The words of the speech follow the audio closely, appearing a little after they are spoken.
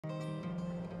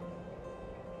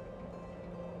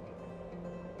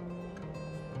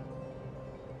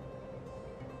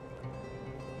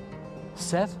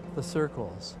Set the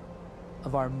circles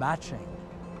of our matching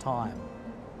time.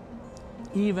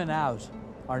 Even out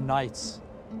our nights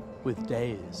with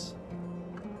days.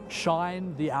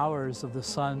 Shine the hours of the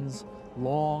sun's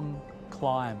long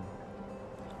climb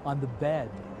on the bed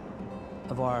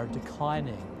of our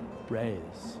declining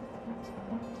rays.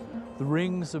 The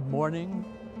rings of morning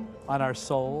on our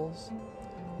souls,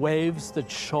 waves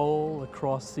that shoal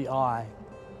across the eye,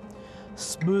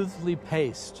 smoothly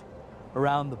paced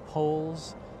around the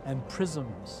poles and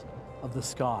prisms of the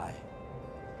sky,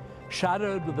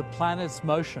 shadowed with the planet's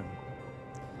motion,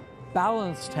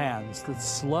 balanced hands that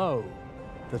slow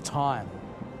the time,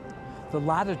 the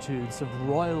latitudes of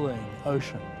roiling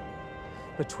ocean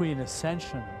between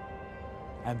ascension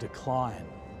and decline,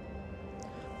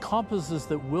 compasses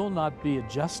that will not be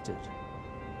adjusted,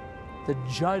 that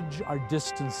judge our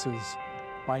distances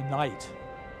by night,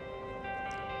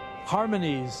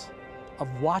 harmonies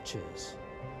of watches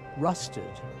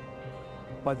rusted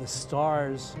by the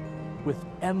stars with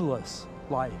endless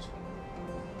light.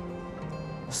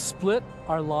 Split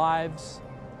our lives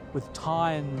with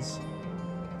tines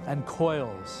and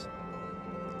coils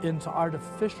into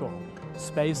artificial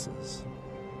spaces.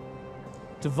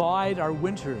 Divide our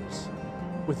winters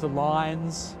with the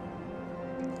lines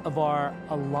of our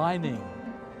aligning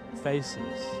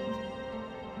faces.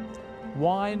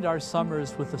 Wind our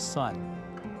summers with the sun.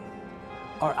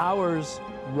 Our hours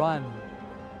run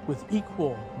with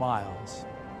equal miles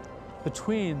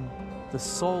between the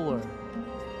solar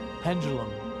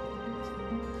pendulum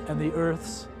and the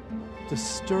Earth's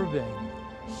disturbing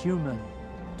human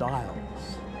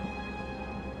dials.